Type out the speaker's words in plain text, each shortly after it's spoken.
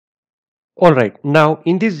Alright, now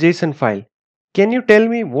in this JSON file, can you tell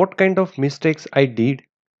me what kind of mistakes I did?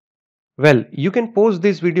 Well, you can pause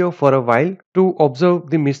this video for a while to observe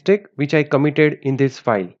the mistake which I committed in this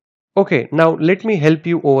file. Okay, now let me help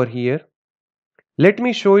you over here. Let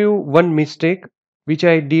me show you one mistake which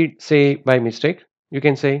I did say by mistake. You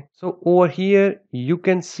can say, so over here you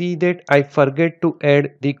can see that I forget to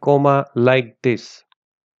add the comma like this.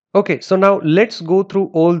 Okay, so now let's go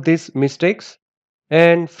through all these mistakes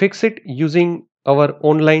and fix it using our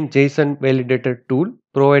online JSON Validator tool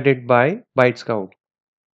provided by ByteScout.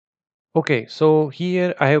 Okay, so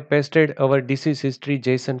here I have pasted our disease history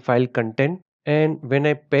JSON file content, and when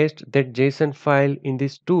I paste that JSON file in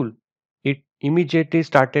this tool, it immediately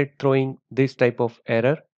started throwing this type of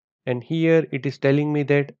error, and here it is telling me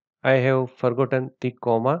that I have forgotten the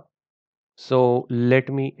comma. So let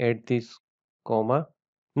me add this comma.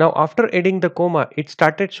 Now after adding the comma, it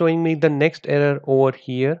started showing me the next error over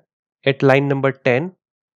here at line number 10.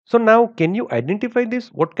 So now can you identify this?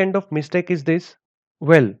 What kind of mistake is this?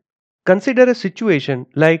 Well, consider a situation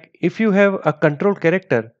like if you have a control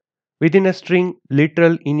character within a string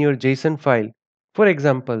literal in your JSON file. For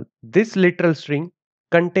example, this literal string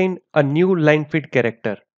contain a new line fit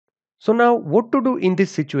character. So now what to do in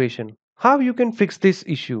this situation? How you can fix this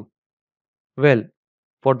issue? Well,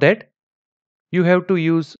 for that you have to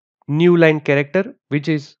use new line character, which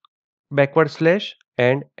is backward slash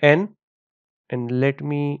and n, and let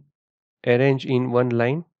me arrange in one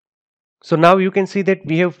line. So now you can see that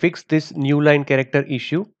we have fixed this new line character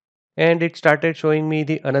issue, and it started showing me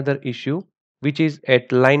the another issue which is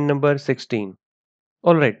at line number 16.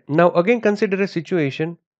 Alright, now again consider a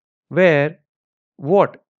situation where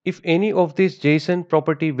what if any of this JSON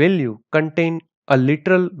property value contain a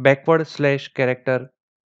literal backward slash character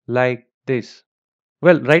like this.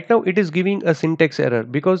 Well, right now it is giving a syntax error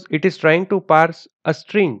because it is trying to parse a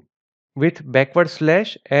string with backward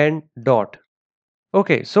slash and dot.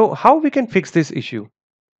 Okay, so how we can fix this issue?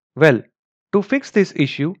 Well, to fix this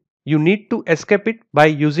issue, you need to escape it by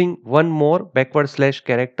using one more backward slash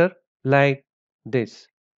character like this.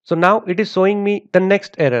 So now it is showing me the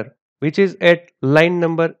next error, which is at line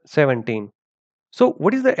number 17. So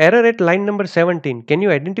what is the error at line number 17? Can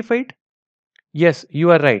you identify it? Yes,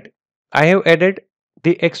 you are right. I have added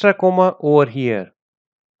the extra comma over here.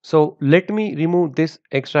 So let me remove this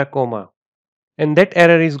extra comma. And that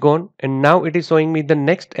error is gone, and now it is showing me the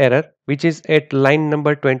next error which is at line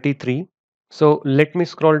number 23. So let me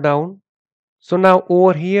scroll down. So now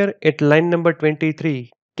over here at line number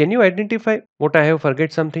 23, can you identify what I have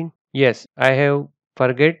forget something? Yes, I have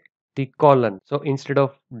forget the colon. So instead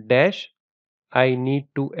of dash, I need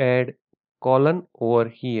to add colon over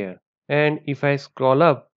here. And if I scroll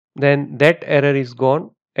up, then that error is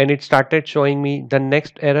gone, and it started showing me the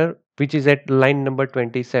next error which is at line number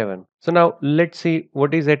 27. So now let's see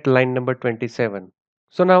what is at line number 27.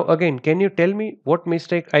 So now again, can you tell me what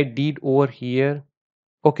mistake I did over here?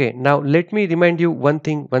 Okay, now let me remind you one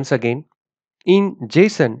thing once again. In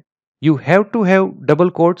JSON, you have to have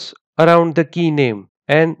double quotes around the key name,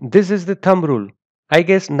 and this is the thumb rule. I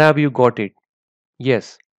guess now you got it.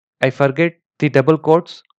 Yes, I forget the double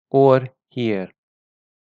quotes over here.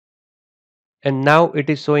 And now it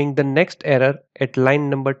is showing the next error at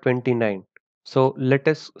line number 29. So let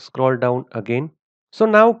us scroll down again. So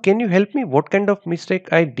now can you help me what kind of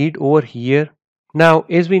mistake I did over here? Now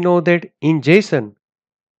as we know that in JSON,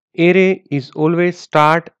 array is always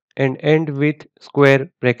start and end with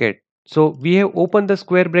square bracket. So we have opened the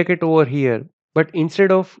square bracket over here, but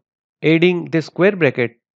instead of adding the square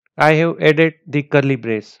bracket, I have added the curly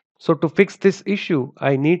brace. So to fix this issue,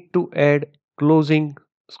 I need to add closing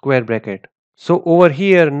square bracket. So over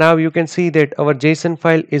here now you can see that our JSON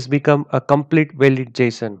file is become a complete valid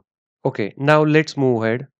JSON. Okay, now let's move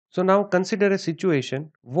ahead. So now consider a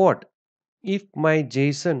situation. What if my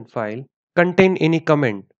JSON file contain any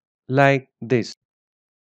comment like this?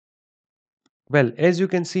 Well, as you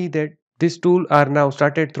can see that this tool are now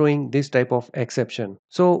started throwing this type of exception.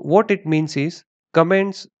 So what it means is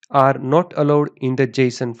comments are not allowed in the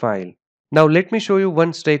JSON file. Now let me show you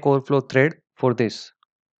one Stack Overflow thread for this.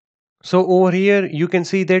 So over here you can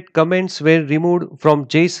see that comments were removed from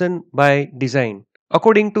JSON by design.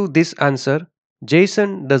 According to this answer,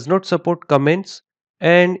 JSON does not support comments,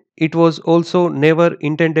 and it was also never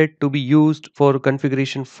intended to be used for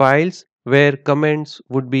configuration files where comments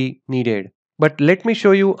would be needed. But let me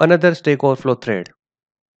show you another Stack Overflow thread.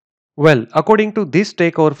 Well, according to this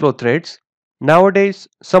Stack Overflow threads, nowadays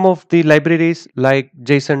some of the libraries like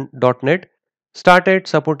JSON.NET started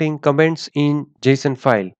supporting comments in JSON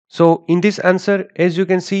file. So in this answer, as you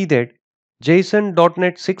can see that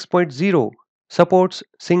JSON.NET 6.0 supports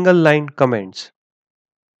single line comments.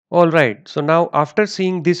 Alright, so now after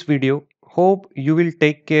seeing this video, hope you will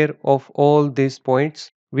take care of all these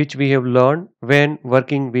points which we have learned when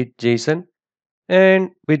working with JSON.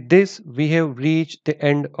 And with this, we have reached the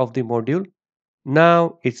end of the module.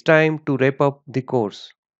 Now it's time to wrap up the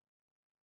course.